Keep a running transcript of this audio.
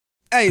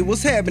Hey,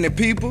 what's happening,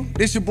 people?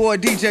 This your boy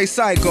DJ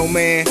Psy2ko,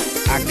 man.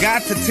 I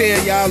got to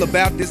tell y'all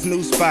about this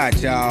new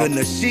spot, y'all. The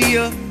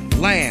Nahshea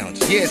Lounge.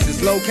 Yes,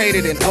 it's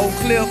located in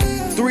Oakcliff.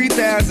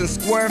 3,000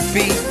 square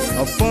feet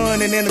of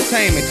fun and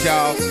entertainment,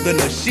 y'all. The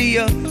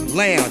Nahshea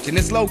Lounge. And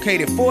it's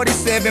located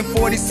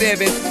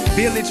 4747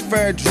 Village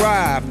Fair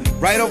Drive.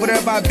 Right over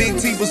there by Big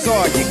T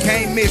Bazaar. You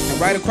can't miss it.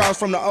 Right across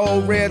from the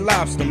old Red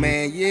Lobster,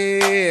 man.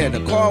 Yeah,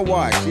 the car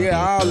wash. Yeah,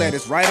 all that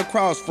is right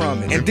across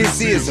from it. And this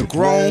is a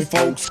grown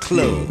folks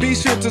club. Be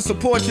sure to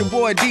support your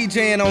boy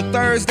DJing on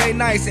Thursday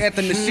nights at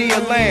the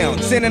Nahshea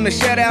Lounge. Sending a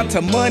shout out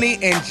to Money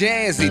and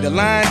Jazzy, the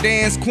line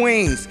dance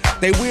queens.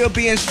 They will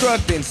be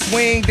instructing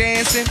swing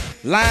dancing,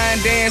 line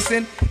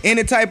dancing,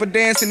 any type of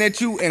dancing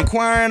that you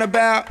inquiring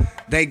about.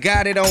 They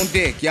got it on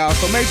deck, y'all.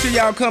 So make sure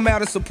y'all come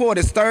out and support.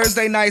 It's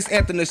Thursday nights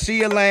at the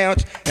Nahshea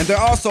Lounge, and they're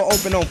also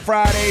open on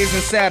Fridays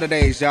and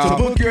Saturdays, y'all.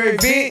 To book your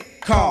event,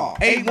 call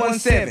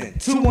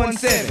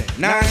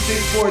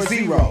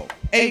 817-217-9640.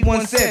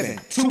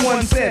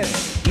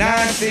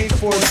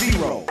 817-217-9640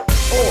 or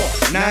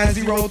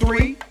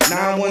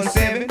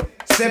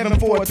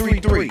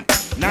 903-917-7433.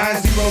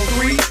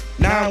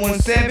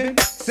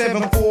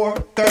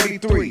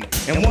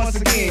 903-917-7433. And once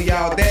again,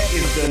 y'all, that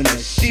is the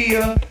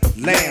Nahshea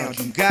Lounge.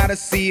 You gotta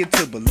see it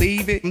to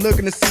believe it. I'm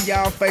looking to see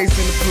y'all face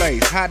in the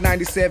place. Hot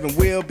 97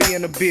 will be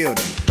in the building.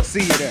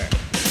 See you there.